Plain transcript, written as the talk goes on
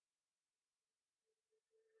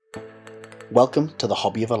Welcome to the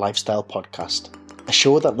Hobby of a Lifestyle podcast, a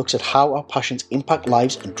show that looks at how our passions impact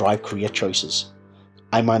lives and drive career choices.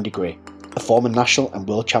 I'm Andy Gray, a former national and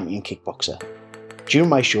world champion kickboxer. During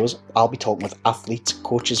my shows, I'll be talking with athletes,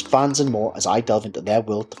 coaches, fans and more as I delve into their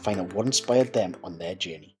world to find out what inspired them on their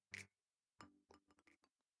journey.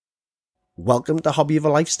 Welcome to Hobby of a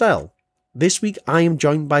Lifestyle. This week I am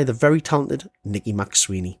joined by the very talented Nikki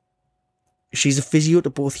McSweeney. She's a physio to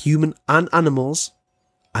both human and animals,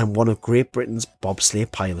 and one of Great Britain's bobsleigh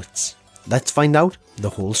pilots. Let's find out the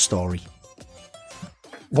whole story.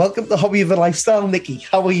 Welcome to Hobby of a Lifestyle, Nikki.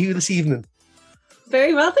 How are you this evening?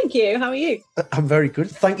 Very well, thank you. How are you? I'm very good.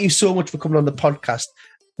 Thank you so much for coming on the podcast.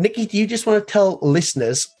 Nikki, do you just want to tell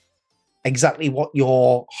listeners exactly what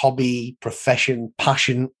your hobby, profession,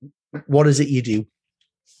 passion, what is it you do?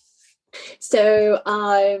 So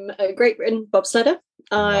I'm a Great Britain bobsledder.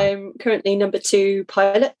 I'm currently number 2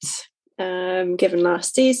 pilot, given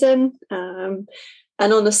last season. And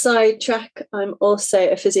on the side track, I'm also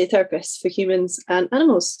a physiotherapist for humans and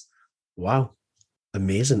animals. Wow.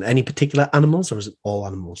 Amazing. Any particular animals or is it all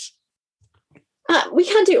animals? We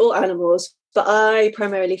can do all animals, but I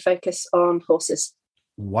primarily focus on horses.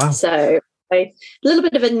 Wow. So a little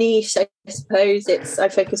bit of a niche, I suppose. I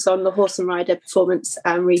focus on the horse and rider performance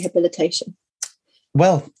and rehabilitation.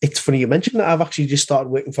 Well, it's funny you mentioned that. I've actually just started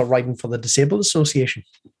working for Riding for the Disabled Association.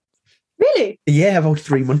 Really? Yeah, about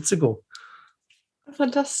 3 months ago.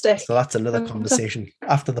 Fantastic. So that's another conversation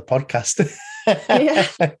after the podcast. Yeah.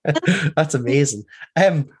 That's amazing.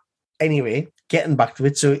 Anyway, getting back to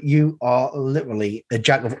it. So you are literally a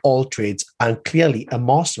jack of all trades and clearly a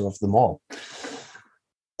master of them all.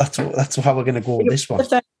 That's how we're going to go with this one.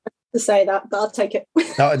 To say that, but I'll take it.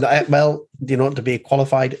 Well, to be a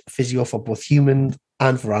qualified physio for both human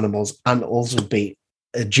and for animals, and also be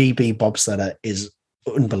a GB bobsledder is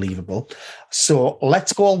unbelievable. So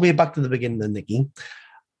let's go all the way back to the beginning then, Nikki.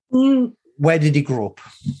 Where did you grow up?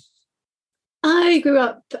 I grew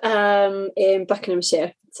up in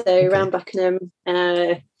Buckinghamshire, so around Buckingham.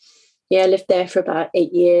 I lived there for about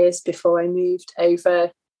 8 years before I moved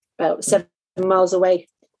over about 7 miles away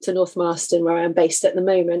to North Marston, where I'm based at the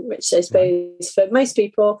moment, which I suppose for most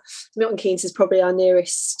people, Milton Keynes is probably our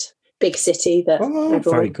nearest big city.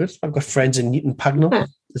 Very good. I've got friends in Newton Pagnell. Yeah.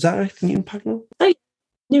 Is that right? Newton Pagnell?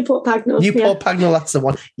 Newport Pagnell. Newport Pagnell, that's the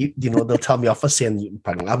one. They'll tell me off for saying Newton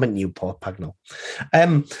Pagnell. I'm in Newport Pagnell.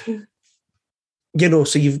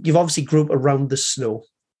 So you've obviously grew up around the snow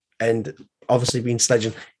and obviously been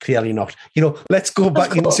sledging, clearly not. Let's go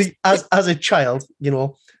back. So as a child,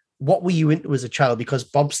 what were you into as a child? Because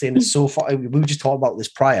bobsleighing is so far, we were just talking about this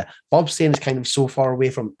prior, bobsleighing is kind of so far away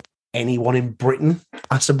from anyone in Britain,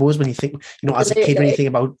 I suppose, when you think, as a kid, when you think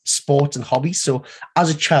about sports and hobbies. So as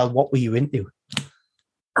a child, what were you into?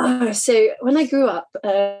 So when I grew up,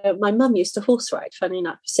 my mum used to horse ride, funny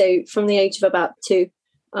enough. So from the age of about 2,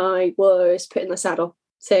 I was put in the saddle.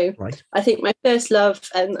 So I think my first love,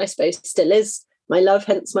 and I suppose still is my love,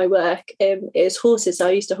 hence my work, is horses.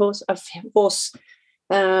 I used to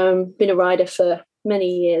been a rider for many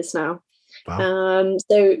years now. Wow.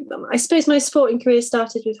 So I suppose my sporting career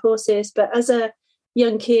started with horses, but as a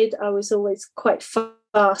young kid, I was always quite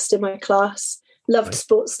fast in my class, loved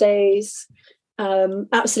sports days,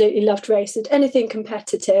 absolutely loved racing, anything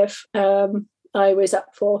competitive I was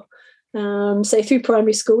up for. So through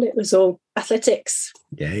primary school, it was all athletics,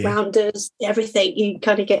 rounders, everything you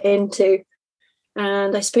kind of get into.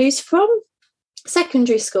 And I suppose from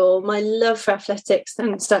secondary school, my love for athletics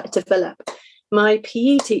then started to develop. My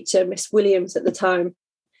PE teacher, Miss Williams at the time,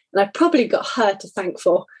 and I probably got her to thank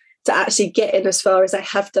for to actually get in as far as I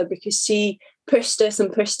have done, because she pushed us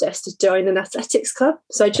to join an athletics club.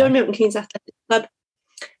 So I joined Milton Keynes Athletics Club,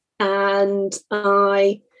 and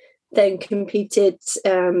I then competed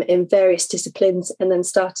in various disciplines and then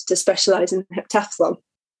started to specialise in heptathlon.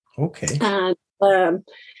 Okay. And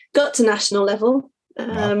got to national level.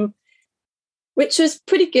 Which was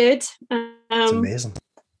pretty good. It's amazing.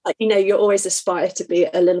 You always aspire to be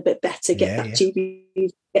a little bit better, get that GB,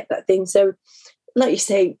 get that thing. So, like you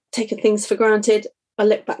say, taking things for granted, I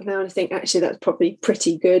look back now and I think, actually, that's probably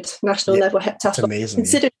pretty good. National level heptathlon. It's amazing.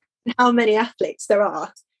 Considering how many athletes there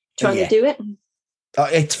are trying to do it.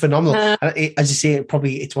 It's phenomenal. As you say,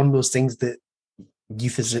 it's one of those things that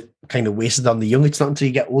youth is kind of wasted on the young. It's not until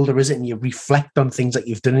you get older, is it? And you reflect on things that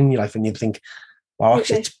you've done in your life and you think, wow,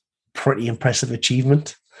 actually, it's pretty impressive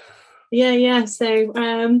achievement. Yeah. So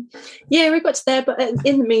we got to there, but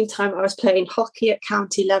in the meantime, I was playing hockey at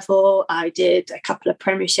county level. I did a couple of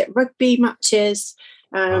Premiership rugby matches.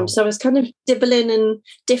 So I was kind of dibbling in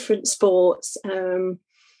different sports.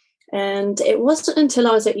 And it wasn't until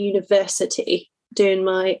I was at university doing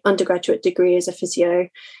my undergraduate degree as a physio,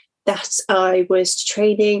 that I was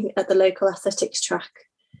training at the local athletics track.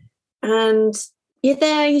 And you're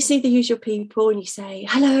there, you see the usual people and you say,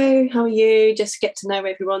 hello, how are you? Just get to know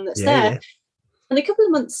everyone that's there. Yeah. And a couple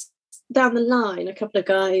of months down the line, a couple of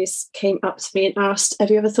guys came up to me and asked,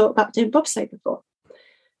 have you ever thought about doing bobsleigh before?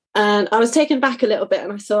 And I was taken back a little bit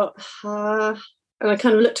and I thought, and I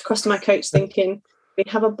kind of looked across to my coach thinking, we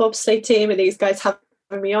have a bobsleigh team and these guys have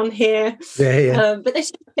me on here. But they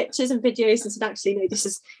showed pictures and videos and said, actually, no, this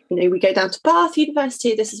is, we go down to Bath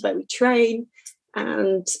University, this is where we train,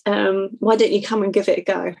 and why don't you come and give it a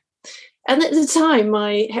go? And at the time,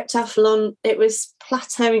 my heptathlon, it was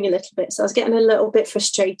plateauing a little bit, so I was getting a little bit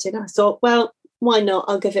frustrated. I thought, well, why not?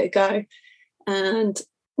 I'll give it a go. And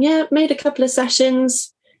made a couple of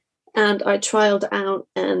sessions, and I trialled out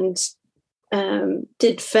and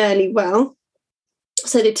did fairly well.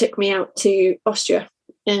 So they took me out to Austria,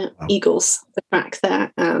 Eagles, the track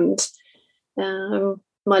there, and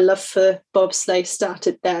my love for bobsleigh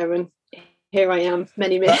started there, and here I am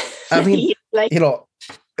many years later.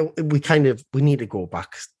 We need to go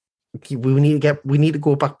back. We need to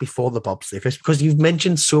go back before the bobsleigh first, because you've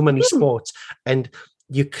mentioned so many sports, and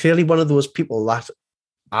you're clearly one of those people that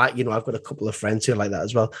I've got a couple of friends who are like that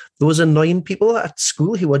as well. Those annoying people at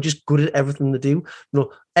school who are just good at everything they do.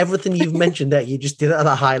 Everything you've mentioned there, you just did it at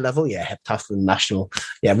a high level. Yeah, heptathlon, national.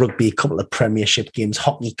 Yeah, rugby, a couple of premiership games,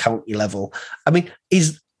 hockey, county level. I mean,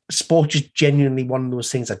 is sport just genuinely one of those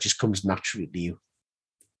things that just comes naturally to you?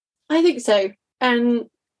 I think so. And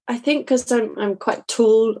I think because I'm quite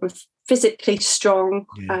tall, I'm physically strong,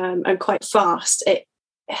 and quite fast, it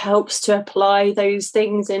helps to apply those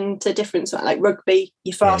things into different, like rugby,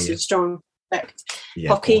 you're fast and strong.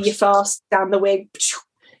 Hockey, you're fast down the wing.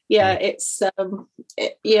 It's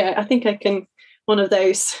I think I can, one of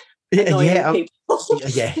those annoying people.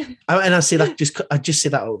 And I say that I just say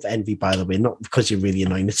that out of envy, by the way, not because you're really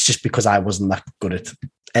annoying. It's just because I wasn't that good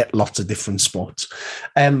at lots of different sports.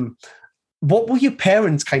 What were your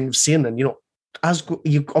parents kind of saying then? As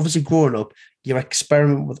you obviously growing up, you're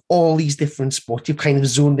experimenting with all these different sports. You've kind of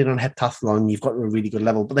zoned in on heptathlon. You've got to a really good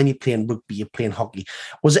level, but then you're playing rugby, you're playing hockey.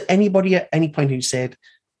 Was there anybody at any point who said,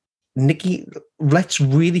 Nikki, let's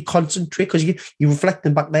really concentrate? Because you're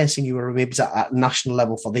reflecting back there, saying you were maybe at national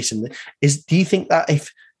level for this and that. Do you think that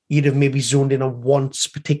if you'd have maybe zoned in on one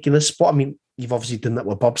particular sport, I mean, you've obviously done that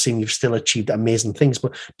with bobsleigh, you've still achieved amazing things,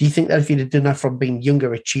 but do you think that if you'd have done that from being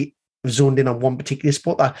younger, zoned in on one particular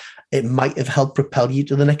sport, that it might have helped propel you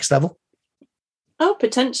to the next level? Oh,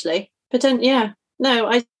 potentially. Yeah. No,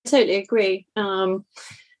 I totally agree. But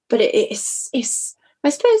it's I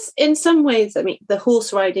suppose in some ways, I mean, the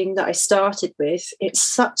horse riding that I started with, it's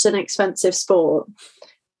such an expensive sport.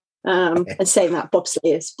 And saying that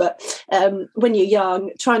bobsleigh is, but when you're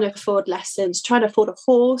young, trying to afford lessons, trying to afford a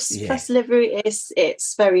horse plus livery,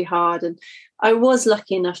 it's very hard. And I was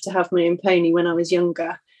lucky enough to have my own pony when I was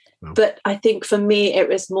younger. Wow. But I think for me, it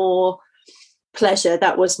was more pleasure.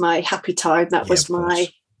 That was my happy time. That was my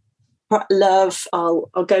love. I'll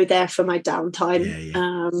go there for my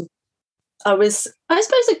downtime. I was, I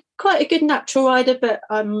suppose, quite a good natural rider, but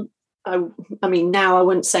I mean, now I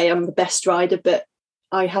wouldn't say I'm the best rider, but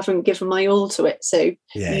I haven't given my all to it, so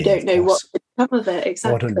you don't know what would come of it.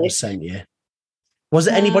 Exactly. 100%, yeah. Was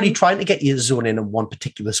there anybody trying to get you to zone in on one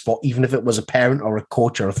particular sport, even if it was a parent or a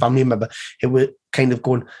coach or a family member who were kind of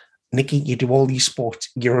going, Nikki, you do all these sports,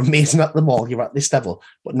 you're amazing at them all, you're at this level,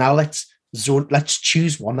 but now let's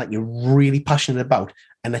choose one that you're really passionate about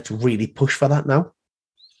and let's really push for that now?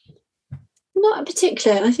 Not in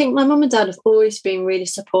particular. I think my mum and dad have always been really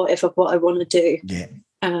supportive of what I want to do. Yeah.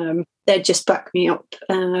 They'd just back me up.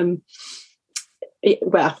 Come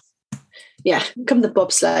the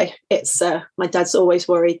bobsleigh. It's my dad's always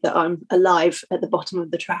worried that I'm alive at the bottom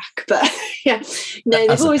of the track. But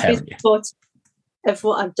they've always been supportive of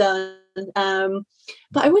what I've done.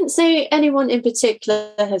 But I wouldn't say anyone in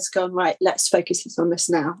particular has gone, right, let's focus on this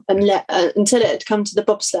now. And until it had come to the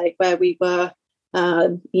bobsleigh where we were,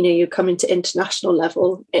 you're coming to international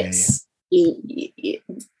level. It's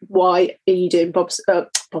why are you doing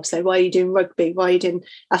bobsleigh? Why are you doing rugby? Why are you doing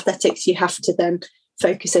athletics? You have to then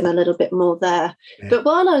focus in a little bit more there. Yeah. But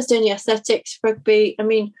while I was doing the athletics, rugby, I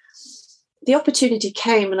mean, the opportunity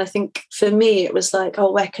came, and I think for me it was like,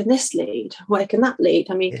 oh, where can this lead? Where can that lead?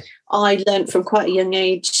 I mean, I learned from quite a young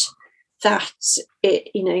age that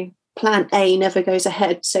plan A never goes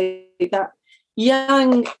ahead. So that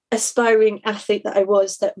young aspiring athlete that I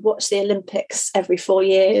was, that watched the Olympics every 4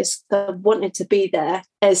 years, that wanted to be there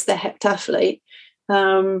as the heptathlete,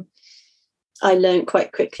 I learned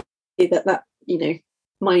quite quickly that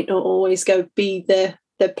might not always be the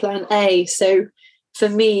plan A. So for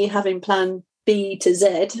me, having plan B to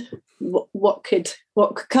Z, what could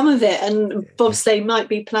come of it? And bobsleigh might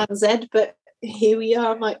be plan Z, but here we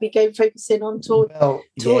are, might be focusing on towards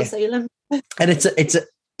the Olympics. And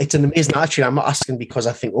it's an amazing attitude. I'm not asking because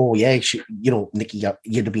I think, oh yeah, Nikki,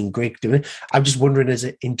 you'd have been great doing it. I'm just wondering, is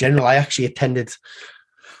it in general? I actually attended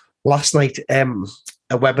last night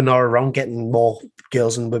a webinar around getting more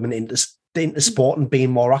girls and women into sport and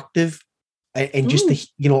being more active, and just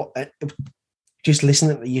just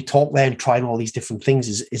listening to you talk there and trying all these different things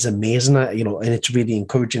is amazing, and it's really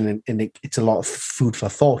encouraging, and it's a lot of food for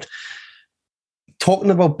thought.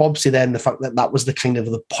 Talking about bobsleigh there, and the fact that was the kind of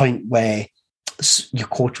the point where your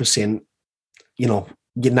coach was saying, you're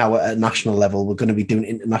now at a national level, we're going to be doing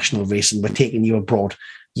international racing, we're taking you abroad,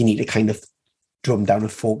 you need to kind of drum down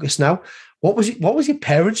and focus now. What was your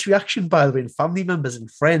parents' reaction, by the way, and family members and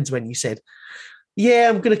friends when you said, yeah,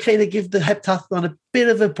 I'm going to kind of give the heptathlon a bit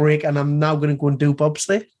of a break and I'm now going to go and do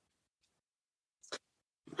bobsleigh?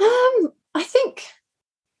 I think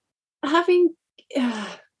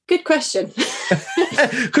good question.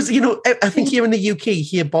 Because, I think here in the UK,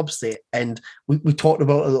 here bobsleigh, and we talked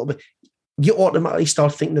about it a little bit, you automatically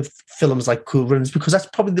start thinking of films like Cool Runnings, because that's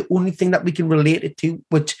probably the only thing that we can relate it to,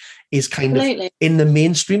 which is kind of in the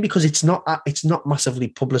mainstream, because it's not massively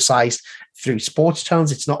publicized through sports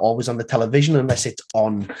channels. It's not always on the television unless it's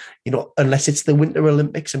on, unless it's the Winter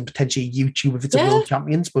Olympics and potentially YouTube if it's a World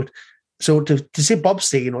Champions. But so to say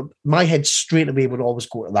bobsleigh, my head straight away would always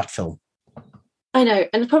go to that film. I know,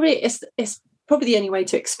 and probably it's probably the only way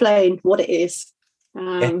to explain what it is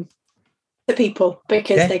to people,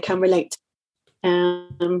 because they can relate.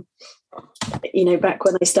 Back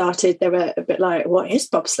when I started, they were a bit like, what is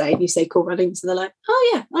bobsleigh? And you say Cool Runnings, and they're like,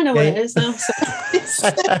 oh yeah, I know what it is now.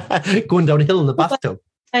 So going downhill in the bathtub.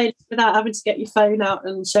 Without having to get your phone out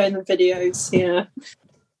and showing them videos,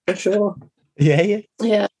 for sure.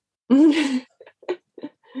 Yeah.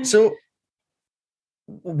 So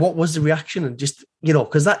what was the reaction? And just,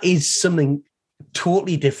 because that is something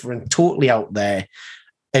totally different, totally out there.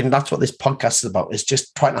 And that's what this podcast is about, is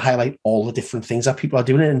just trying to highlight all the different things that people are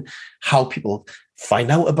doing and how people find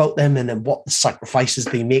out about them, and then what the sacrifices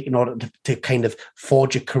they make in order to kind of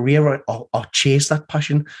forge a career or chase that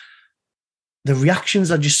passion. The reactions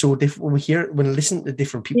are just so different when we listen to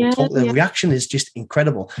different people talk. The reaction is just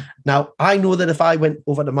incredible. Now, I know that if I went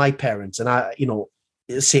over to my parents and I,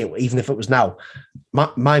 say, even if it was now,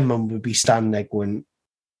 my mum would be standing there going,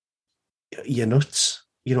 you're nuts.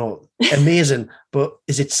 Amazing, but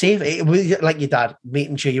is it safe? Like your dad,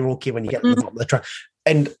 making sure you're okay when you get to the bottom of the track,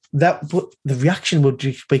 and but the reaction would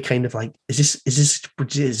just be kind of like, is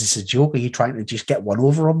this a joke? Are you trying to just get one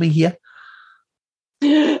over on me here?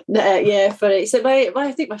 Yeah, funny. So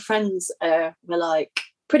I think my friends were like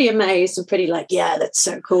pretty amazed and pretty like, yeah, that's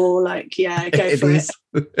so cool. Like, yeah, go for it.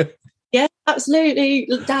 Yeah, absolutely.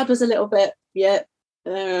 Dad was a little bit,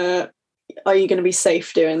 are you going to be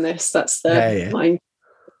safe doing this? That's my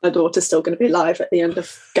daughter's still going to be alive at the end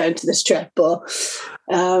of going to this trip. Or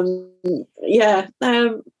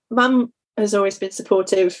Mum has always been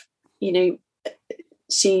supportive.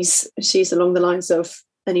 She's along the lines of,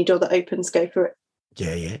 any door that opens, go for it.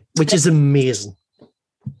 Yeah. Which is amazing.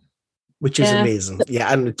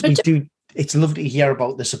 Yeah, and it's lovely to hear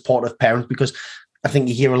about the supportive parents, because I think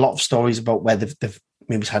you hear a lot of stories about where they've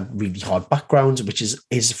maybe had really hard backgrounds, which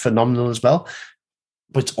is phenomenal as well.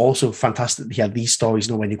 But it's also fantastic to hear these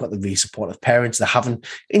stories, when you've got the really supportive parents that haven't,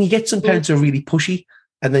 and you get some parents who are really pushy,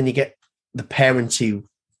 and then you get the parents who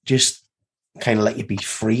just kind of let you be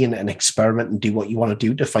free and experiment and do what you want to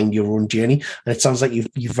do to find your own journey. And it sounds like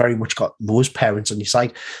you've very much got those parents on your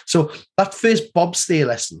side. So that first bobsleigh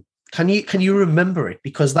lesson, can you remember it?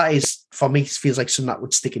 Because that is, for me, feels like something that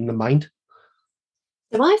would stick in the mind.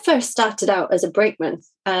 So I first started out as a brakeman.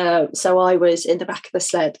 So I was in the back of the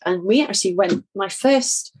sled, and we actually my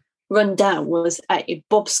first run down was at a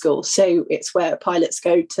bob school. So it's where pilots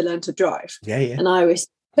go to learn to drive. Yeah. And I was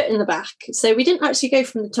put in the back. So we didn't actually go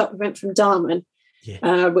from the top, we went from Darman,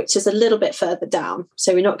 which is a little bit further down.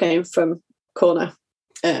 So we're not going from corner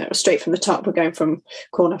straight from the top, we're going from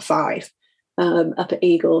corner 5 up at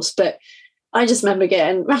Eagles. But I just remember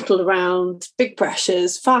getting rattled around, big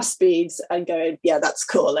pressures, fast speeds, and going, yeah, that's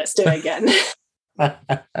cool, let's do it again.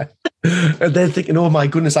 And then thinking, oh my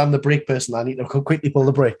goodness, I'm the brake person, I need to quickly pull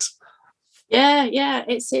the brakes. Yeah,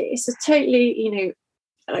 it's a totally,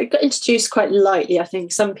 I got introduced quite lightly. I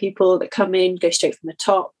think some people that come in go straight from the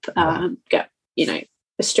top, get,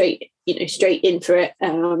 straight in for it,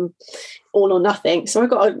 all or nothing. So I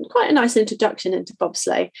got quite a nice introduction into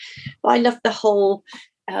bobsleigh. But I love the whole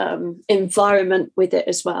environment with it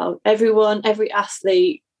as well. Every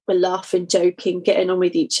athlete we're laughing, joking, getting on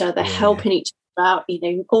with each other, helping each other out,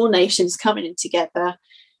 all nations coming in together.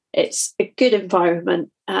 It's a good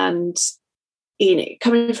environment. And,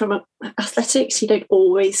 coming from athletics, you don't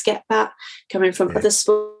always get that. Coming from other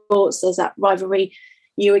sports, there's that rivalry,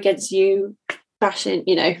 you against you, bashing,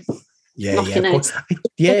 knocking heads.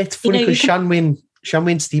 It's funny because Sean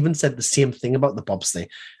Wayne Stevens said the same thing about the bobsleigh.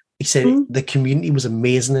 He said the community was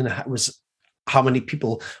amazing, and it was how many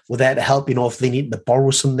people were there to help. If they needed to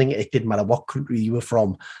borrow something, it didn't matter what country you were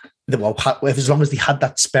from. As long as they had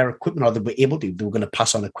that spare equipment, or they were able to, they were going to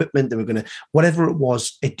pass on equipment. They were going to, whatever it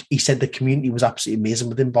was. He said the community was absolutely amazing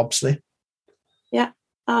within bobsleigh. Yeah.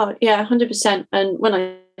 Oh, yeah, 100%. And when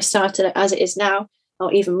I started it, as it is now,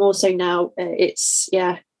 or even more so now, it's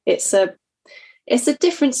a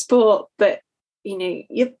different sport, but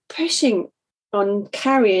you're pushing on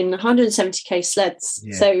carrying 170k sleds.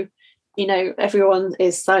 So everyone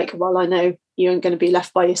is like, well, I know you aren't going to be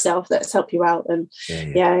left by yourself, let's help you out. And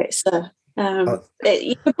it's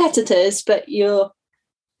you're competitors, but you're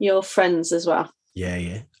friends as well.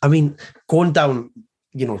 I mean, going down,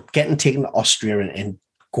 getting taken to Austria and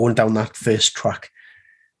going down that first track,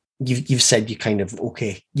 you've said you kind of,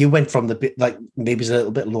 you went from the bit like maybe a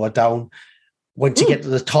little bit lower down. Once you get to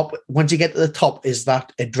the top, is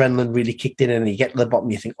that adrenaline really kicked in, and you get to the bottom,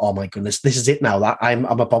 you think, oh my goodness, this is it now. That I'm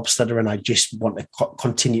a bobsledder, and I just want to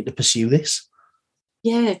continue to pursue this.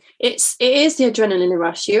 Yeah, it is the adrenaline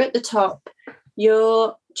rush. You're at the top,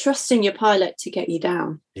 you're trusting your pilot to get you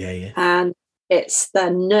down. And it's the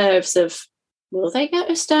nerves of, will they get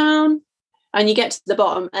us down? And you get to the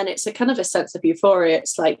bottom, and it's a kind of a sense of euphoria.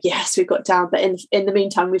 It's like, yes, we've got down, but in the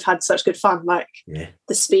meantime, we've had such good fun. Like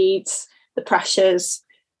the speeds, the pressures.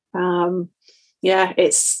 Sometimes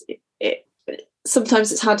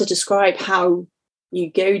it's hard to describe how you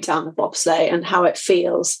go down the bobsleigh and how it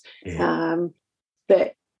feels.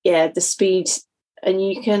 But the speed, and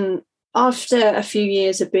you can, after a few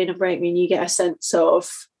years of being a brakeman, you get a sense of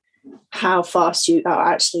how fast you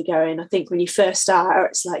are actually going. I think when you first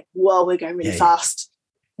start, it's like, whoa, we're going really fast,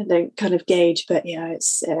 and don't kind of gauge. But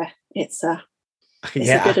it's a good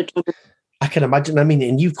adrenaline. I can imagine. I mean,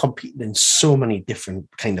 and you've competed in so many different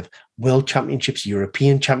kind of world championships,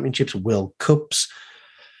 European championships, World Cups.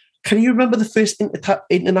 Can you remember the first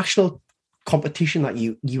international competition that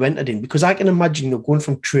you entered in? Because I can imagine going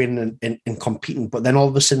from training and competing, but then all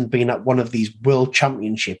of a sudden being at one of these world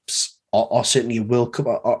championships, or certainly a World Cup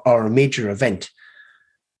or a major event.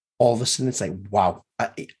 All of a sudden, it's like, wow,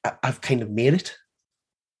 I've kind of made it.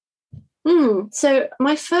 So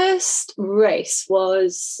my first race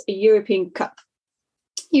was a Europa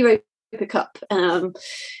Cup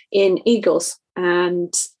in Eagles,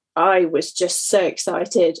 and I was just so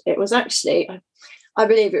excited. It was actually, I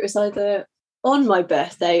believe it was either on my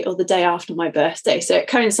birthday or the day after my birthday, so it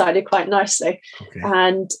coincided quite nicely.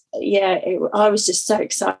 And I was just so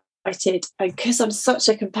excited, and because I'm such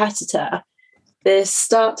a competitor, the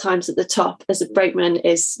start times at the top as a brakeman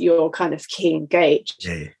is your kind of key and gauge.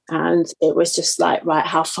 And it was just like, right,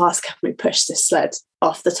 how fast can we push this sled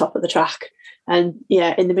off the top of the track? And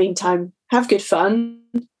in the meantime, have good fun,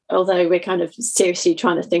 although we're kind of seriously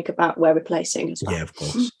trying to think about where we're placing as well. Yeah, of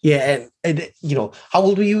course. And how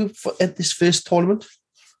old were you at this first tournament?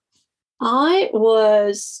 I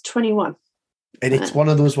was 21. And it's one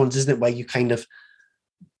of those ones, isn't it, where you kind of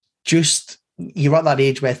you're at that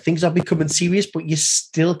age where things are becoming serious, but you're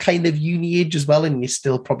still kind of uni age as well, and you're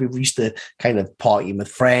still probably used to kind of partying with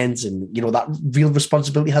friends, and that real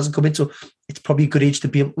responsibility hasn't come in. So it's probably a good age to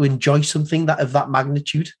be able to enjoy something of that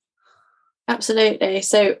magnitude. Absolutely.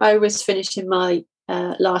 So I was finishing my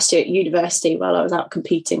last year at university while I was out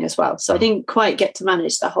competing as well. So I didn't quite get to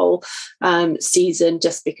manage the whole season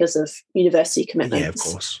just because of university commitments. Yeah, of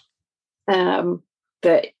course.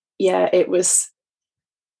 But it was,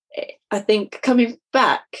 I think coming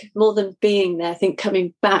back, more than being there, I think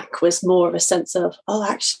coming back was more of a sense of,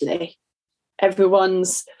 actually,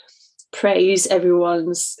 everyone's praise,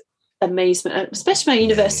 everyone's amazement, especially my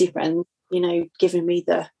university friends, giving me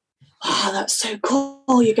the, that's so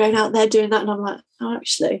cool, you're going out there doing that. And I'm like,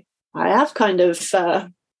 actually, I have kind of,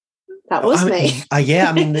 that was me.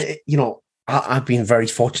 I mean, I've been very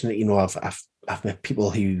fortunate, I've met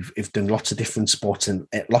people who've done lots of different sports and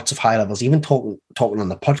at lots of high levels, even talking on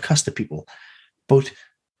the podcast to people, but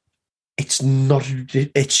it's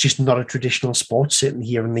just not a traditional sport, certainly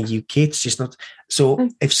here in the UK. It's just not. So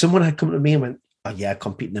if someone had come to me and went,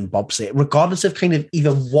 competing in bobsleigh, regardless of kind of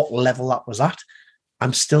even what level that was at,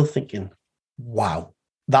 I'm still thinking, wow,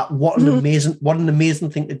 what an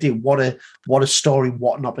amazing thing to do. What a story,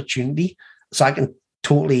 what an opportunity. So I can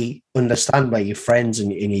totally understand where your friends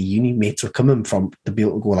and your uni mates were coming from to be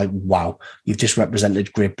able to go like, wow, you've just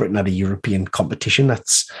represented Great Britain at a European competition.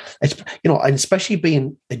 It's and especially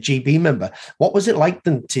being a GB member, what was it like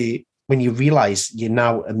then when you realise you're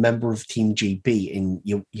now a member of Team GB and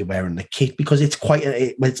you're wearing the kit? Because it's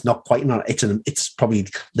it's not quite an honour. It's probably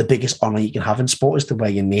the biggest honour you can have in sport is to wear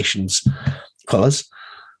your nation's colours.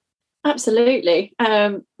 Absolutely.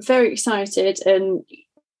 Very excited, and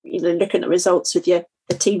looking at the results with the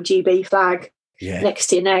Team GB flag next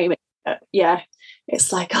to your name.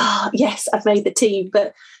 It's like, yes, I've made the team.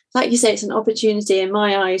 But like you say, it's an opportunity. In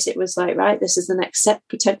my eyes, it was like, right, this is the next step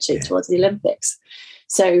potentially towards the Olympics.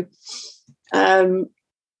 So I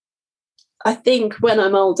think when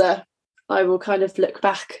I'm older, I will kind of look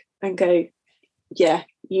back and go, yeah,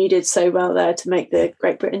 you did so well there to make the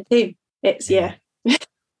Great Britain team. It's It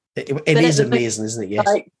is amazing, isn't it? Yes.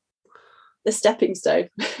 Like the stepping stone.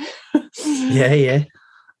 Yeah.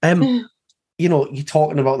 You're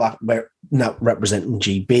talking about that, where now representing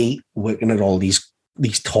GB, working at all these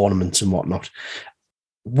tournaments and whatnot.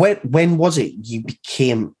 When was it you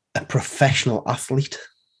became a professional athlete?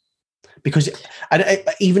 Because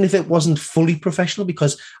even if it wasn't fully professional,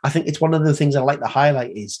 because I think it's one of the things I like to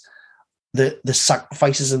highlight is the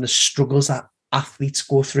sacrifices and the struggles that athletes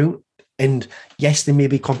go through. And yes, they may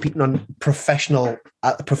be competing at a professional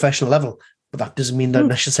level, but that doesn't mean they're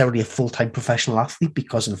necessarily a full-time professional athlete,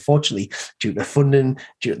 because unfortunately, due to funding,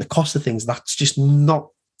 due to the cost of things, that's just not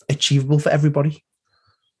achievable for everybody.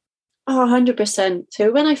 100%.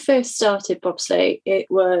 So when I first started bobsleigh, it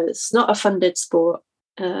was not a funded sport.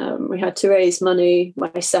 We had to raise money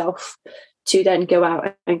myself to then go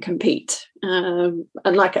out and compete. And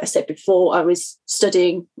like I said before, I was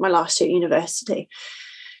studying my last year at university.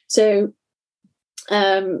 So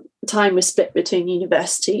time was split between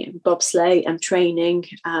university and bobsleigh and training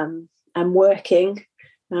and working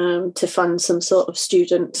to fund some sort of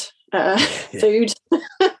student food.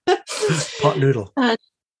 Pot noodle.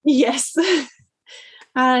 Yes.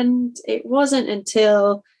 And it wasn't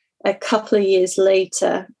until a couple of years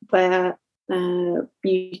later where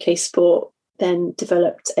UK Sport then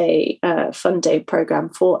developed a funding program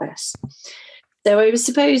for us. So I was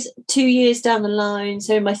suppose 2 years down the line,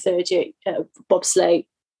 so in my third year at bobsleigh,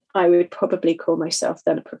 I would probably call myself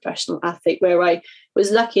then a professional athlete, where I was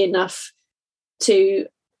lucky enough to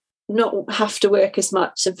not have to work as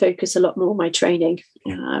much and focus a lot more on my training.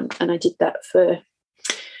 And I did that for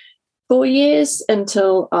 4 years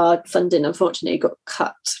until our funding unfortunately got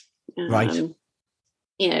cut. Right.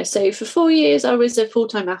 So for 4 years I was a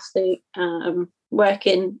full-time athlete,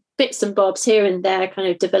 working bits and bobs here and there, kind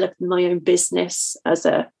of developing my own business as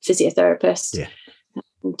a physiotherapist. Yeah.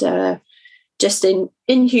 And just in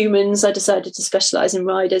humans, I decided to specialise in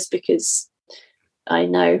riders because I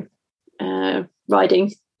know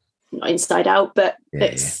riding, not inside out, but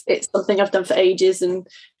it's something I've done for ages, and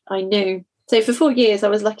I knew. So for 4 years, I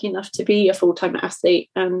was lucky enough to be a full-time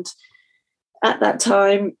athlete, and at that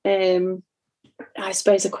time, I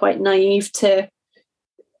suppose I'm quite naive to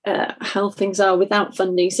how things are without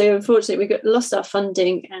funding. So unfortunately, we lost our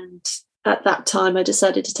funding, and at that time, I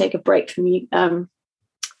decided to take a break from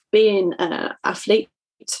being an athlete,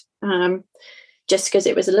 just because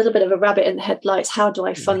it was a little bit of a rabbit in the headlights. How do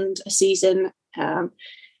I fund a season?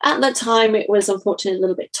 At that time, it was unfortunately a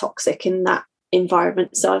little bit toxic in that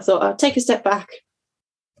environment. So I thought I'll take a step back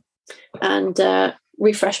and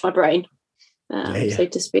refresh my brain, so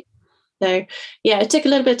to speak. So it took a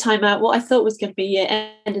little bit of time out. What I thought was going to be a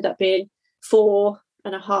year ended up being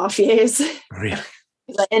 4.5 years. Really?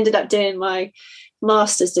 I ended up doing my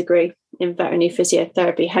master's degree in veterinary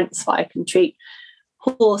physiotherapy, hence why I can treat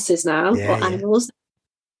horses now, or animals.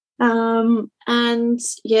 Come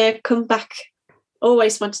back.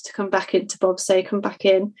 Always wanted to come back into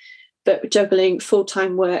bobsleigh, but juggling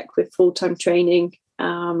full-time work with full-time training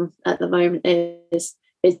at the moment is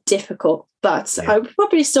difficult. But I would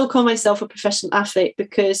probably still call myself a professional athlete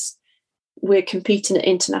because we're competing at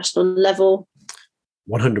international level.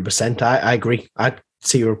 100%. I agree. I'd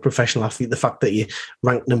say you're a professional athlete. The fact that you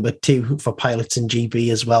ranked number 2 for pilots in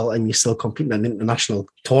GB as well, and you're still competing in international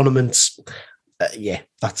tournaments,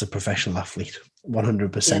 that's a professional athlete.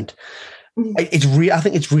 100%. I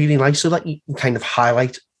think it's really nice so that you can kind of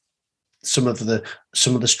highlight some of the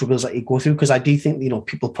struggles that you go through, because I do think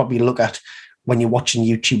people probably look at, when you're watching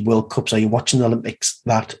YouTube World Cups or you're watching the Olympics,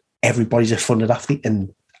 that everybody's a funded athlete,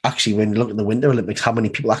 and actually when you look at the Winter Olympics, how many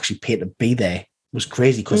people actually pay to be there was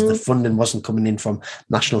crazy, because the funding wasn't coming in from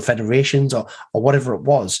national federations or whatever it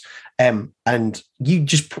was, and you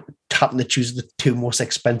just happened to choose the two most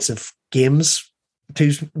expensive games,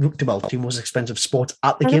 two most expensive sports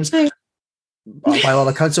at the games. by all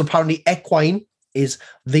accounts. So apparently equine is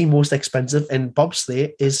the most expensive, and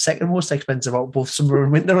bobsleigh is second most expensive out of both Summer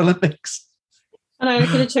and Winter Olympics. I know, I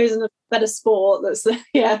could have chosen a better sport. That's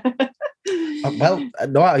yeah. Well,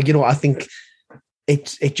 no, I think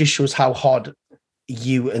it just shows how hard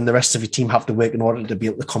you and the rest of your team have to work in order to be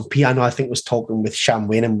able to compete. I know, I think I was talking with Shan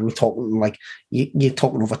Wayne, and we were talking like you're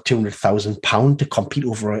talking over £200,000 to compete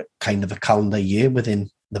over a kind of a calendar year within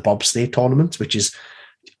the bobsleigh tournament, which is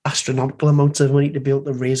astronomical amounts of money to be able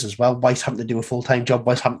to raise as well. Whilst having to do a full-time job,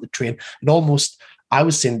 whilst having to train, and almost, I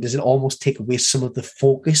was saying, does it almost take away some of the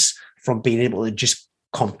focus from being able to just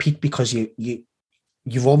compete, because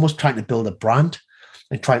you're almost trying to build a brand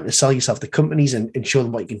and trying to sell yourself to companies and show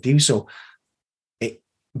them what you can do. So it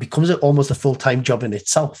becomes almost a full-time job in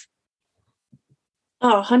itself.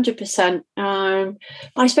 Oh, 100%.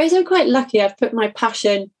 I suppose I'm quite lucky. I've put my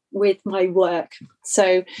passion with my work.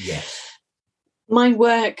 So my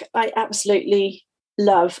work I absolutely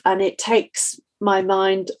love, and it takes my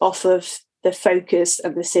mind off of the focus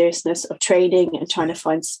and the seriousness of training and trying to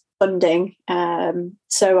find funding.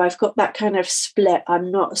 So I've got that kind of split.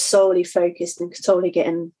 I'm not solely focused and solely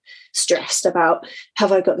getting stressed about,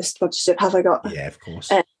 have I got this sponsorship? Have I got, of course.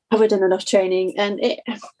 Have I done enough training? And it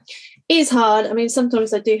is hard. I mean,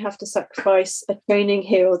 sometimes I do have to sacrifice a training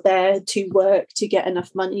here or there to work to get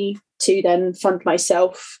enough money to then fund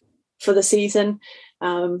myself for the season.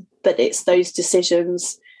 But it's those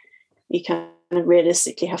decisions you kind of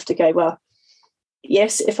realistically have to go, well,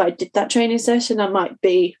 yes, if I did that training session, I might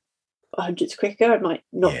be 100th quicker, I might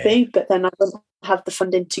not be, but then I wouldn't have the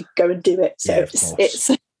funding to go and do it. So it's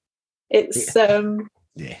It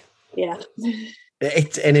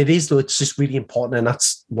is, though, it's just really important. And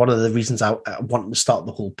that's one of the reasons I wanted to start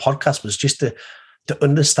the whole podcast, was just to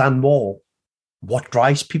understand more what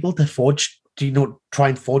drives people to forge, try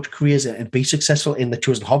and forge careers and be successful in their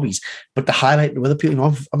chosen hobbies, but to highlight to other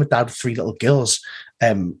people. I'm a dad of 3 little girls,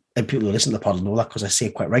 and people who listen to the pod know that because I say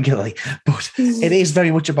it quite regularly, but it is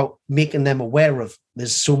very much about making them aware of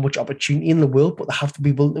there's so much opportunity in the world, but they have to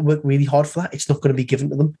be willing to work really hard for that. It's not going to be given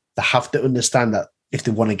to them. They have to understand that if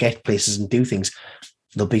they want to get places and do things,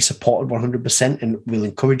 they'll be supported 100% and we'll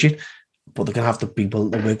encourage it, but they're going to have to be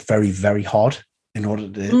willing to work very, very hard in order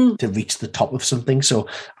to reach the top of something. So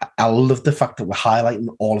I love the fact that we're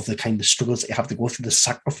highlighting all of the kind of struggles that you have to go through, the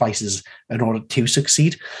sacrifices in order to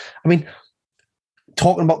succeed. I mean,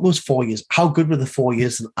 talking about those 4 years, how good were the 4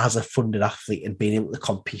 years as a funded athlete and being able to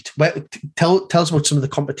compete? Well, tell us about some of the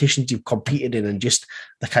competitions you've competed in and just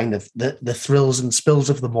the kind of the thrills and spills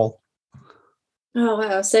of them all. Oh,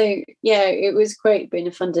 wow. So, yeah, it was great being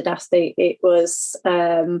a funded athlete. It was,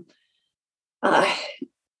 I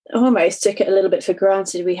almost took it a little bit for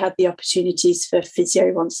granted. We had the opportunities for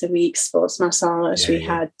physio once a week, sports massage. We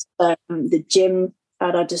had the gym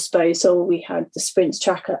at our disposal. We had the sprints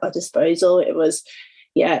track at our disposal. It was,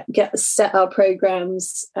 set our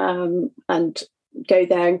programs and go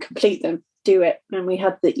there and complete them, do it. And we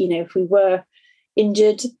had if we were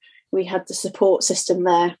injured, we had the support system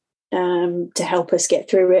there to help us get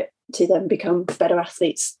through it, to then become better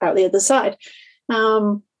athletes out the other side.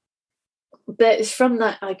 But from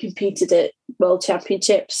that, I competed at World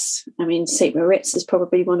Championships. I mean, St. Moritz is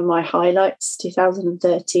probably one of my highlights,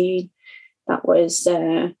 2013. That was,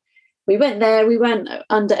 we went there, we weren't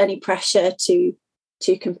under any pressure to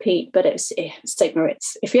compete, but it's St.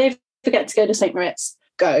 Moritz. If you ever forget to go to St. Moritz,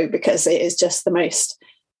 go, because it is just the most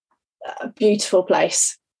beautiful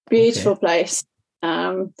place. Beautiful place.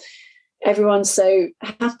 Everyone's so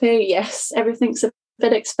happy. Yes, everything's a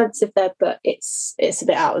bit expensive there, but it's a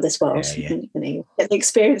bit out of this world. You can get the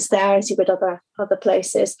experience there as you would other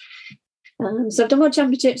places. So I've done World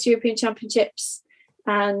Championships, European Championships,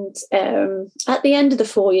 and at the end of the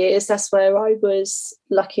 4 years, that's where I was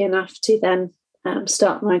lucky enough to then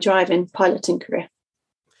start my driving piloting career.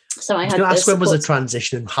 So I had to ask, when was the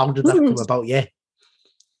transition and how did that come about?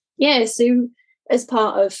 So as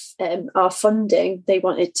part of our funding, they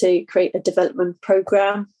wanted to create a development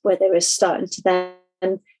program where they were starting to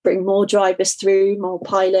then bring more drivers through, more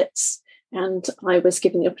pilots, and I was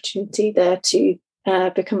given the opportunity there to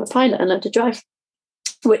become a pilot and learn to drive,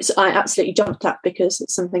 which I absolutely jumped at because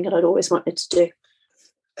it's something that I'd always wanted to do.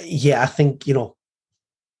 Yeah, I think,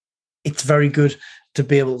 it's very good to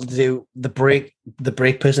be able to do the brake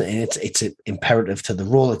person, and it's imperative to the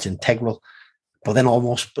role, it's integral. But then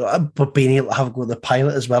but being able to have a go with the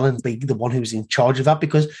pilot as well and be the one who's in charge of that,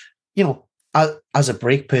 because, as a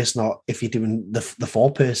brake person, or if you're doing the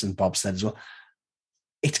 4-person bobsled as well,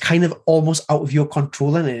 it's kind of almost out of your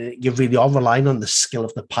control, and you really are relying on the skill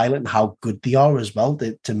of the pilot and how good they are as well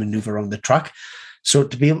to maneuver around the track. So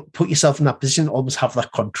to be able to put yourself in that position, almost have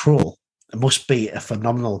that control It must be a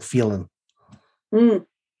phenomenal feeling. Mm.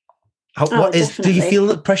 Do you feel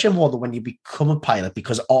the pressure more than when you become a pilot?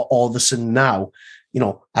 Because all of a sudden now,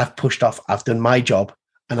 I've pushed off, I've done my job,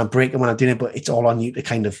 and I'm breaking when I'm doing it, but it's all on you to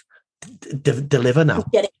kind of deliver now.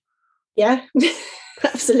 Get it. Yeah,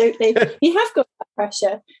 absolutely. You have got that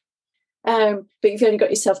pressure, but you've only got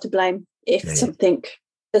yourself to blame if something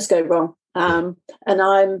does go wrong. And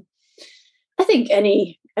I think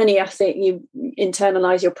any athlete, you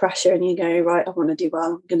internalize your pressure and you go, right, I want to do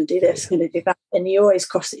well, I'm going to do this, I'm going to do that, and you always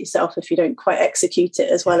cross it yourself if you don't quite execute it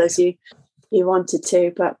as well as you wanted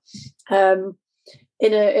to. But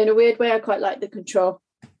in a weird way, I quite like the control.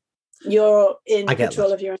 You're in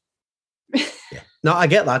control of your own. No, I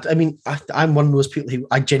get that. I mean, I'm one of those people who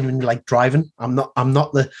I genuinely like driving. I'm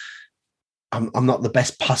not the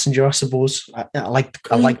best passenger, I suppose. I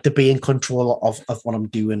like to be in control of what I'm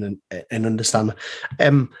doing and understand.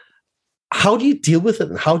 How do you deal with it,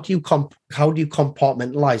 and how do you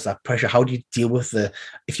compartmentalize that pressure? How do you deal with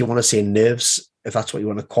if you want to say nerves, if that's what you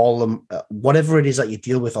want to call them, whatever it is that you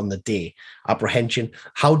deal with on the day, apprehension?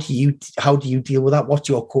 How do you deal with that? What's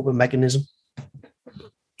your coping mechanism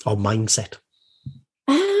or mindset?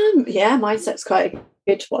 Mindset's quite a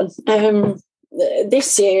good one.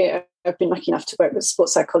 This year I've been lucky enough to work with a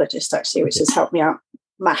sports psychologist, actually, which has helped me out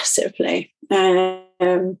massively. But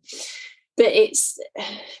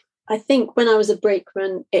I think when I was a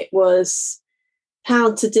brakeman, it was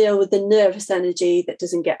how to deal with the nervous energy that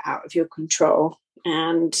doesn't get out of your control,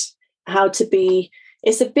 and how to be,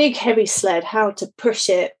 it's a big, heavy sled, how to push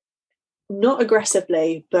it, not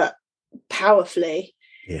aggressively, but powerfully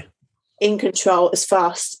in control as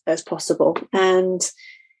fast as possible. And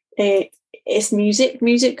it's music.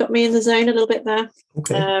 Music got me in the zone a little bit there.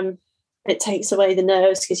 Okay. It takes away the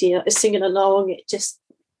nerves because you're singing along.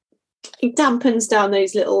 It dampens down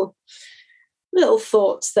those little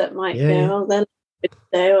thoughts that might go, they're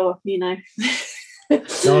there, or I've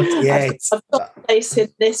got a place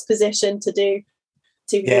in this position to do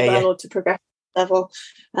well or to progress level.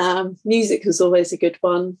 Music was always a good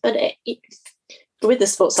one, but with the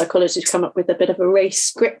sports psychologist, come up with a bit of a race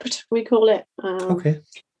script, we call it.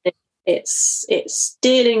 It's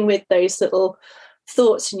dealing with those little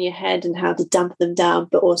thoughts in your head and how to damp them down,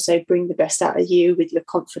 but also bring the best out of you with your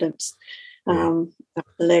confidence.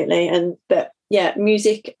 Absolutely.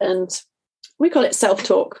 Music, and we call it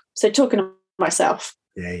self-talk. So talking to myself.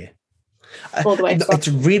 All the way. It's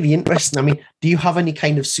really interesting. I mean, do you have any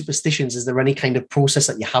kind of superstitions? Is there any kind of process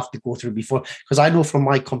that you have to go through before? Because I know from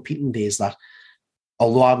my competing days that,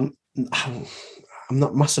 although I'm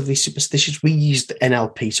not massively superstitious, we used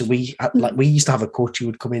NLP. So we used to have a coach who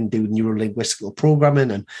would come in and do neuro-linguistical programming,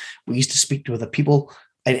 and we used to speak to other people,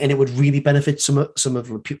 and it would really benefit some of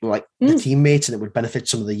the people, like the teammates, and it would benefit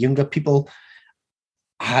some of the younger people.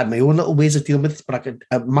 I had my own little ways of dealing with it, but I could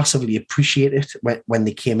massively appreciate it when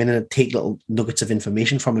they came in and take little nuggets of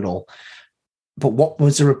information from it all. But what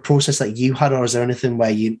was there a process that you had, or is there anything where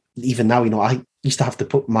you, even now, I used to have to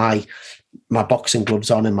put my boxing gloves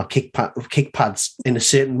on and my kick pads in a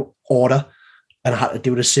certain order, and I had to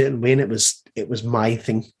do it a certain way, and it was my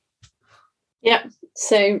thing. Yeah.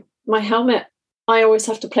 So my helmet, I always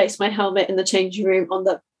have to place my helmet in the changing room on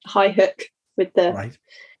the high hook with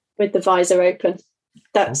the visor open.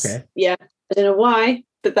 That's I don't know why,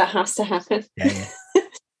 but that has to happen.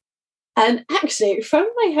 And actually, from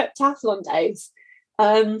my heptathlon days,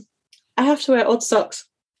 I have to wear odd socks.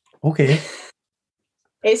 Okay.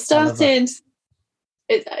 It started,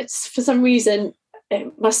 it's for some reason,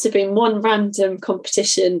 it must have been one random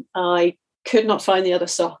competition. I could not find the other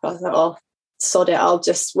sock. I thought, oh, sod it, I'll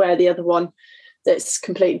just wear the other one that's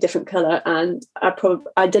completely different colour. And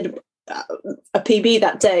I did a PB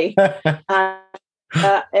that day.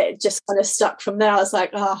 It just kind of stuck from there. I was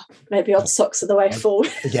like, maybe odd socks are the way forward.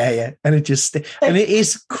 And it just, and it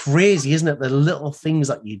is crazy, isn't it? The little things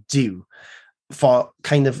that you do for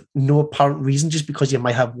kind of no apparent reason, just because you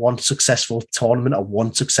might have one successful tournament or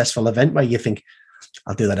one successful event where you think,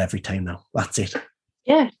 I'll do that every time now. That's it.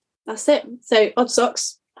 Yeah, that's it. So odd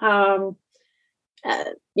socks. Odd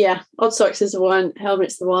socks is the one,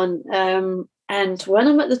 helmet's the one. And when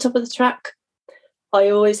I'm at the top of the track, I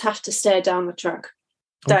always have to stare down the track.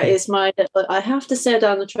 That is I have to stare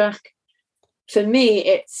down the track. For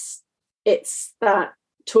me, it's that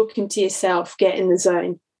talking to yourself, get in the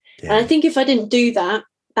zone. And I think if I didn't do that,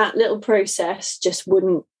 that little process just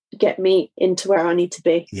wouldn't get me into where I need to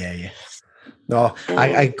be. No, I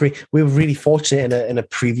agree. We were really fortunate in a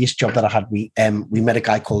previous job that I had. We met a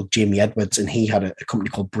guy called Jamie Edwards, and he had a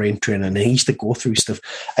company called Brain Training, and he used to go through stuff.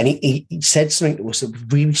 And he said something that was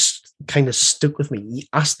really kind of stuck with me. He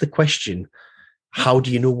asked the question, how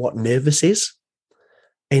do you know what nervous is?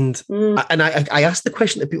 And I ask the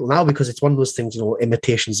question to people now because it's one of those things,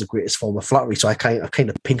 imitation is the greatest form of flattery. So I kind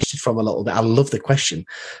of pinched it from a little bit. I love the question.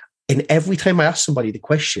 And every time I ask somebody the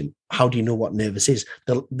question, how do you know what nervous is?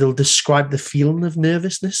 They'll describe the feeling of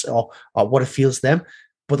nervousness or what it feels to them,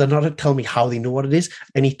 but they're not telling me how they know what it is.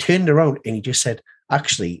 And he turned around and he just said,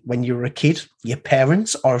 actually, when you were a kid, your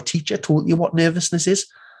parents or a teacher told you what nervousness is.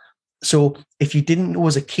 So if you didn't know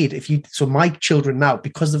as a kid, so my children now,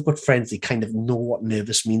 because they've got friends, they kind of know what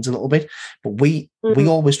nervous means a little bit. But we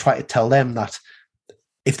always try to tell them that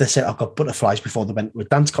if they say, I've got butterflies before they went to a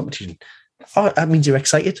dance competition, that means you're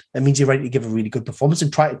excited. It means you're ready to give a really good performance,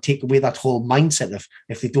 and try to take away that whole mindset of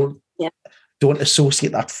if they don't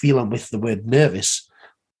associate that feeling with the word nervous,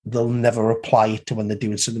 they'll never apply it to when they're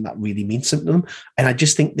doing something that really means something to them. And I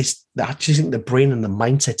just think the brain and the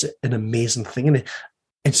mindset's an amazing thing.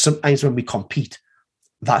 And sometimes when we compete,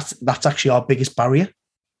 that's actually our biggest barrier.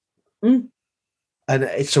 And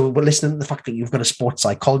so we're listening to the fact that you've got a sports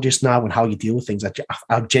psychologist now and how you deal with things.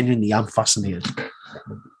 I genuinely am fascinated.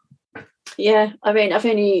 Yeah, I mean, I've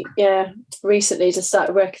only recently just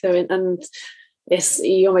started working with it, and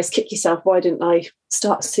you almost kick yourself. Why didn't I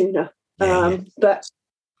start sooner? But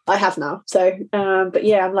I have now. So, but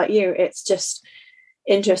yeah, I'm like you. It's just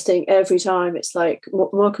interesting every time. It's like,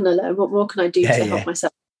 what more can I learn? What more can I do to help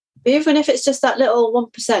myself? Even if it's just that little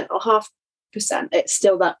 1% or 0.5%, it's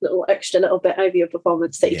still that little extra little bit over your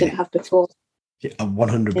performance that you didn't have before. Yeah,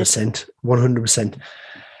 100%, 100%.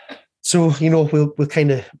 So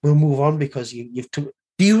we'll move on because do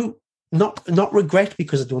you not regret,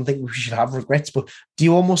 because I don't think we should have regrets, but do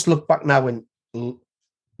you almost look back now and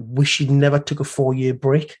wish you never took a 4-year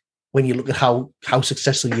break? When you look at how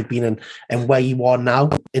successful you've been and where you are now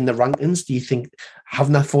in the rankings, do you think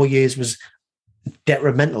having that 4 years was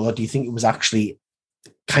detrimental, or do you think it was actually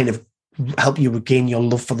kind of help you regain your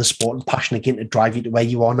love for the sport and passion again to drive you to where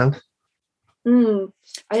you are now?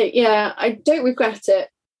 I don't regret it.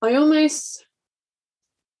 I almost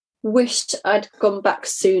wished I'd gone back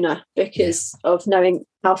sooner because of knowing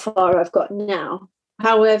how far I've got now.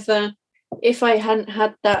 However, if I hadn't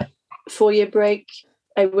had that 4-year break,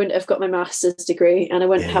 I wouldn't have got my master's degree, and I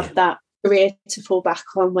wouldn't have that career to fall back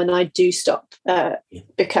on when I do stop. I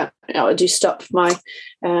do stop my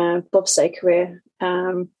bobsleigh career.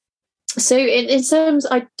 So in terms,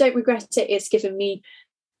 I don't regret it. It's given me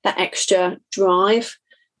that extra drive,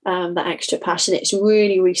 that extra passion. It's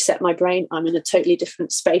really reset my brain. I'm in a totally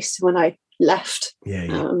different space when I left.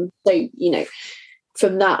 So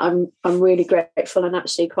from that, I'm really grateful, and I'm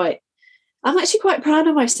actually quite proud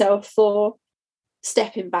of myself for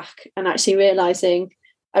stepping back and actually realizing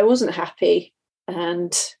I wasn't happy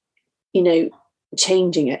and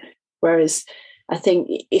changing it. Whereas I think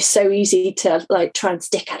it's so easy to like try and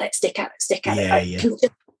stick at it. I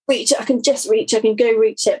can just reach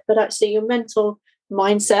it, but actually your mental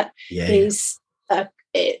mindset is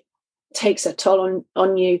it takes a toll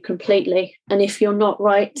on you completely. And if you're not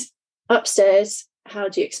right upstairs, how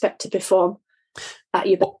do you expect to perform at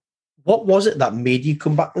your best? What was it that made you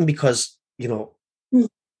come back then? Because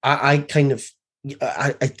I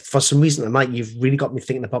for some reason tonight you've really got me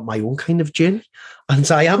thinking about my own kind of journey, and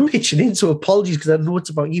so I am pitching in. So apologies because I know it's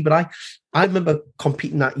about you, but I remember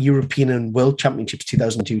competing at European and World Championships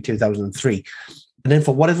 2002, 2003, and then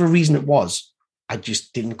for whatever reason it was, I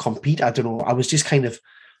just didn't compete. I don't know. I was just kind of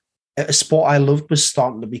a sport I loved was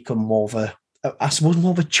starting to become more of a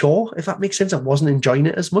chore, if that makes sense. I wasn't enjoying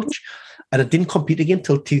it as much, and I didn't compete again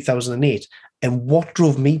until 2008. And what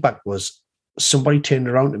drove me back was somebody turned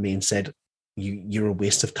around to me and said, you're a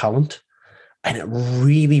waste of talent. And it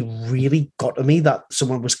really, really got to me that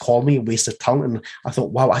someone was calling me a waste of talent. And I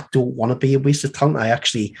thought, wow, I don't want to be a waste of talent. I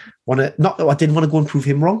actually want to, not that I didn't want to go and prove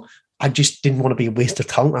him wrong. I just didn't want to be a waste of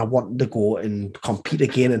talent. I wanted to go and compete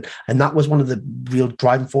again. And that was one of the real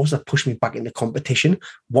driving forces that pushed me back into competition.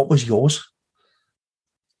 What was yours?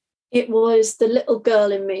 It was the little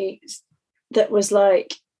girl in me that was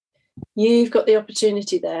like, you've got the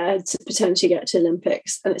opportunity there to potentially get to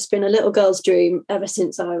Olympics. And it's been a little girl's dream ever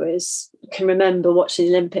since can remember watching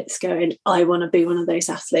the Olympics going, I want to be one of those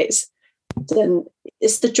athletes. Then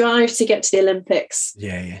it's the drive to get to the Olympics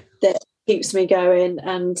that keeps me going.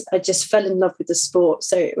 And I just fell in love with the sport.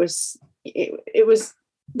 So it was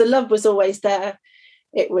the love was always there.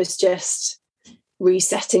 It was just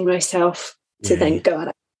resetting myself to then go at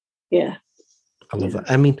it. Yeah. I love it.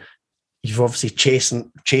 I mean, you've obviously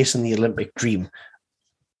chasing the Olympic dream,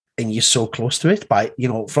 and you're so close to it by,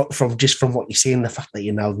 from what you say, and the fact that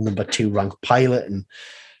you're now the number 2 ranked pilot. And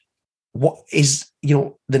what is,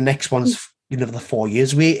 the next one's, the 4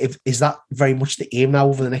 years away. Is that very much the aim now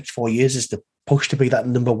over the next 4 years, is to push to be that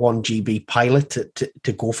number one GB pilot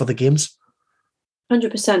to go for the games?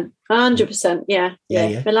 100%. 100%. Yeah.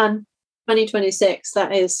 Milan 2026.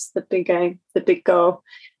 That is the big aim, the big goal.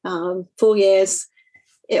 4 years.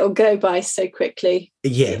 It'll go by so quickly.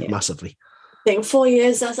 Yeah, massively. I think 4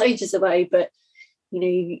 years, that's ages away, but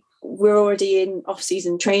we're already in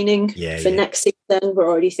off-season training for next season. We're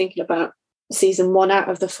already thinking about season 1 out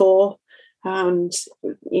of the 4. And,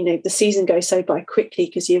 the season goes so by quickly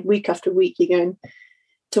because you're week after week, you're going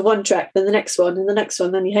to one track, then the next one, and the next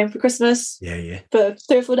one, then you're home for Christmas. For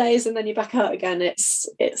 3 or 4 days, and then you're back out again.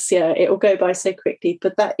 It'll go by so quickly,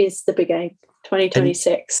 but that is the big aim,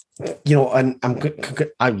 2026. And,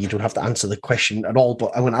 you don't have to answer the question at all,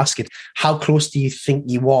 but I'm going to ask it. How close do you think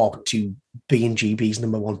you are to being GB's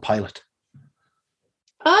number one pilot?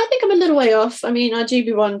 I think I'm a little way off. I mean, our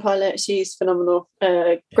GB1 pilot, she's phenomenal,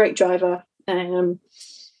 great driver.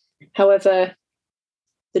 However,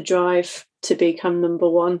 the drive to become number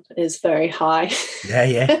one is very high.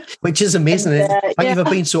 Which is amazing. Thank you for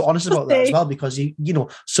being so honest about that as well, because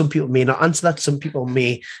some people may not answer that. Some people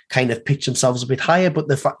may kind of pitch themselves a bit higher,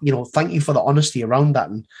 but thank you for the honesty around that.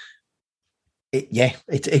 And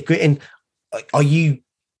it's great. And are you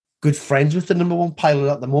good friends with the number one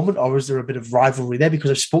pilot at the moment, or is there a bit of rivalry there?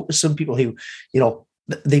 Because I've spoken to some people who,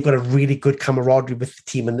 they've got a really good camaraderie with the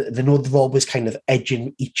team, and they know they're always kind of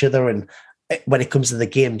edging each other. And when it comes to the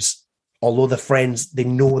games, although they're friends, they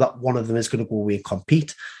know that one of them is going to go away and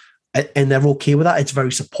compete, and they're okay with that. It's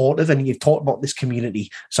very supportive, and you've talked about this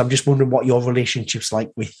community. So I'm just wondering what your relationship's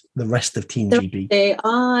like with the rest of Team GB.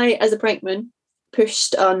 I, as a brakeman,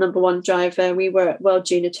 pushed our number one driver. We were at World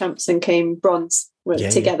Junior Champs and came bronze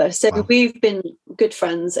together. So we've been good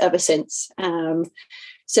friends ever since.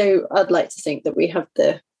 So I'd like to think that we have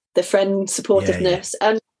the friend supportiveness.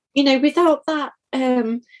 And, without that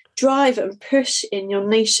drive and push in your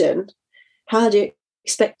nation, how do you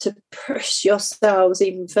expect to push yourselves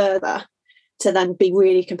even further to then be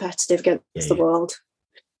really competitive against the world?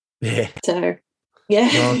 So,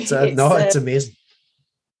 it's amazing.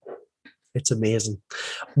 It's amazing.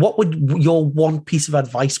 What would your one piece of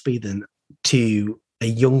advice be then to a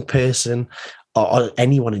young person or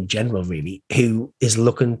anyone in general, really, who is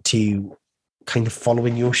looking to kind of follow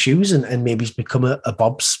in your shoes and maybe become a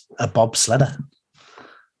bobsledder?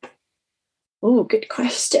 Oh, good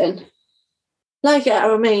question. Like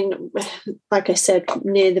I said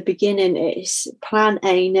near the beginning, it's plan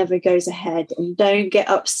A never goes ahead, and don't get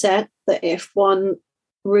upset that if one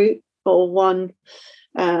route or one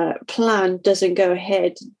plan doesn't go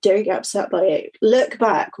ahead. Don't get upset by it. Look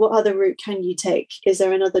back. What other route can you take? Is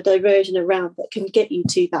there another diversion around that can get you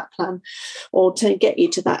to that plan or to get you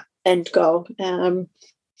to that end goal?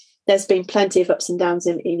 There's been plenty of ups and downs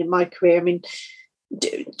in my career. I mean,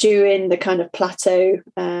 during the kind of plateau,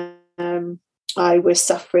 I was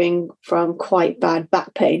suffering from quite bad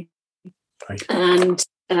back pain. Right. And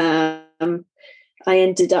I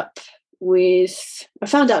ended up I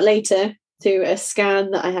found out later through a scan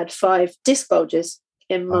that I had 5 disc bulges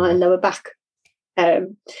in my lower back.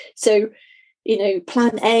 So,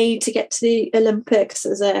 plan A to get to the Olympics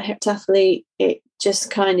as a heptathlete, it just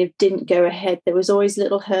kind of didn't go ahead. There was always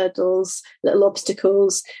little hurdles, little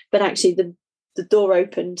obstacles, but actually the door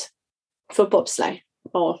opened for bobsleigh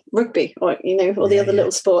or rugby or, all the other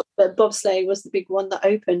little sports. But bobsleigh was the big one that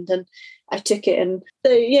opened, and I took it. And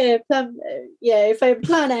so, if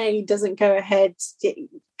plan A doesn't go ahead,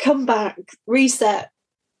 come back, reset.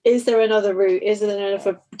 Is there another route? Is there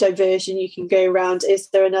another diversion you can go around? Is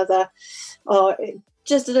there another, or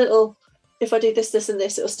just a little, if I do this, this, and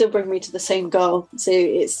this, it'll still bring me to the same goal. So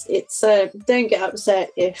it's don't get upset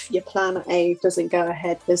if your plan A doesn't go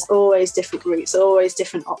ahead. There's always different routes, always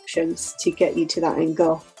different options to get you to that end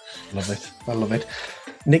goal. Love it. I love it.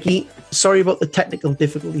 Nikki, sorry about the technical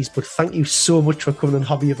difficulties, but thank you so much for coming on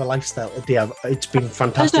Hobby of a Lifestyle today. It's been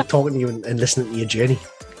fantastic talking to you and listening to your journey.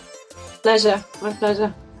 Pleasure. My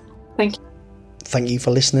pleasure. Thank you. Thank you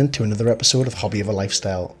for listening to another episode of Hobby of a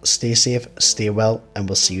Lifestyle. Stay safe, stay well, and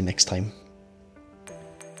we'll see you next time.